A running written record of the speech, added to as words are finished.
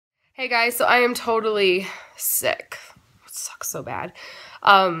Hey guys, so I am totally sick. It sucks so bad.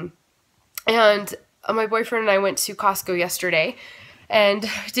 And my boyfriend and I went to Costco yesterday and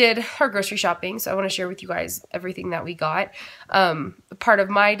did our grocery shopping. So I want to share with you guys everything that we got. Part of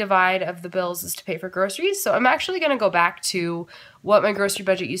my divide of the bills is to pay for groceries. So I'm actually going to go back to what my grocery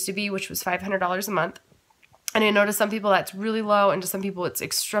budget used to be, which was $500 a month. And I know to some people that's really low and to some people it's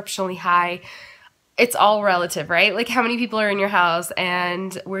exceptionally high. It's all relative, right? Like how many people are in your house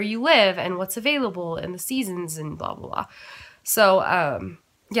and where you live and what's available and the seasons and blah, blah, blah. So,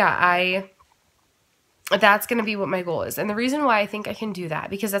 yeah, that's going to be what my goal is. And the reason why I think I can do that,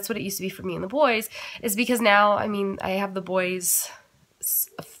 because that's what it used to be for me and the boys, is because now, I mean, I have the boys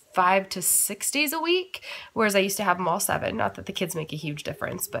 5 to 6 days a week, whereas I used to have them all 7. Not that the kids make a huge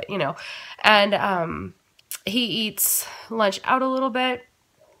difference, but you know. And he eats lunch out a little bit.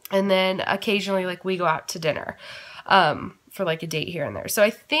 And then occasionally, like, we go out to dinner for, like, a date here and there. So I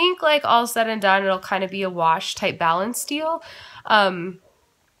think, like, all said and done, it'll kind of be a wash type balance deal.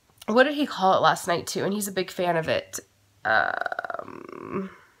 What did he call it last night, too? And he's a big fan of it.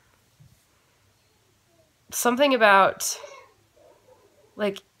 Something about,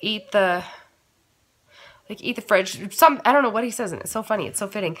 like, eat the fridge. I don't know what he says, and it's so funny. It's so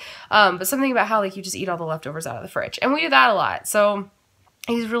fitting. But something about how, like, you just eat all the leftovers out of the fridge. And we do that a lot. So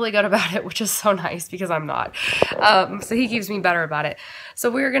he's really good about it, which is so nice because I'm not. So he keeps me better about it.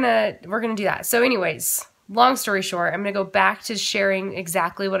 So we're gonna do that. So anyways, long story short, I'm gonna go back to sharing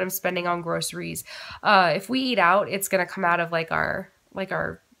exactly what I'm spending on groceries. If we eat out, it's gonna come out of like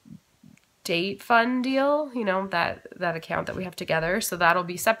our date fund deal, you know, that account that we have together. So that'll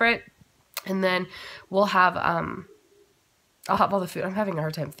be separate. And then we'll have I'll have all the food. I'm having a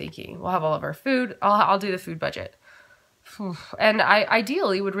hard time thinking. We'll have all of our food. I'll do the food budget. And I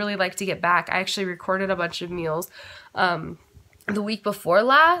ideally would really like to get back. I actually recorded a bunch of meals the week before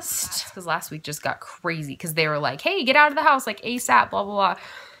last, because last week just got crazy because they were like, hey, get out of the house like ASAP, blah, blah, blah.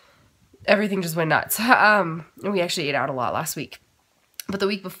 Everything just went nuts. And we actually ate out a lot last week. But the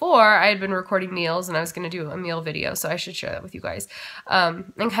week before, I had been recording meals and I was going to do a meal video, so I should share that with you guys.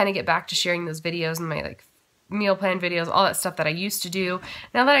 And kind of get back to sharing those videos and my like meal plan videos, all that stuff that I used to do.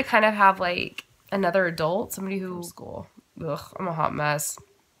 Now that I kind of have like another adult, somebody who's school. Ugh, I'm a hot mess.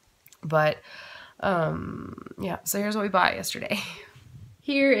 But, yeah, so here's what we bought yesterday.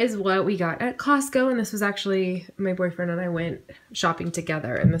 Here is what we got at Costco, and this was actually, my boyfriend and I went shopping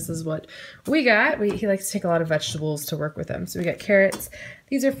together, and this is what we got. He likes to take a lot of vegetables to work with him. So we got carrots.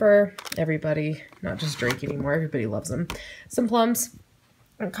 These are for everybody, not just Drake anymore. Everybody loves them. Some plums,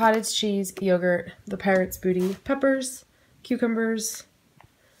 cottage cheese, yogurt, the pirate's booty, peppers, cucumbers,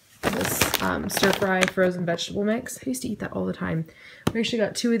 this stir-fry frozen vegetable mix. I used to eat that all the time. We actually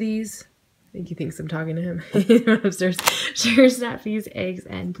got 2 of these. I think he thinks I'm talking to him. He went upstairs. Sugar snap peas, eggs,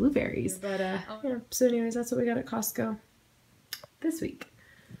 and blueberries. But, yeah, so anyways, that's what we got at Costco this week.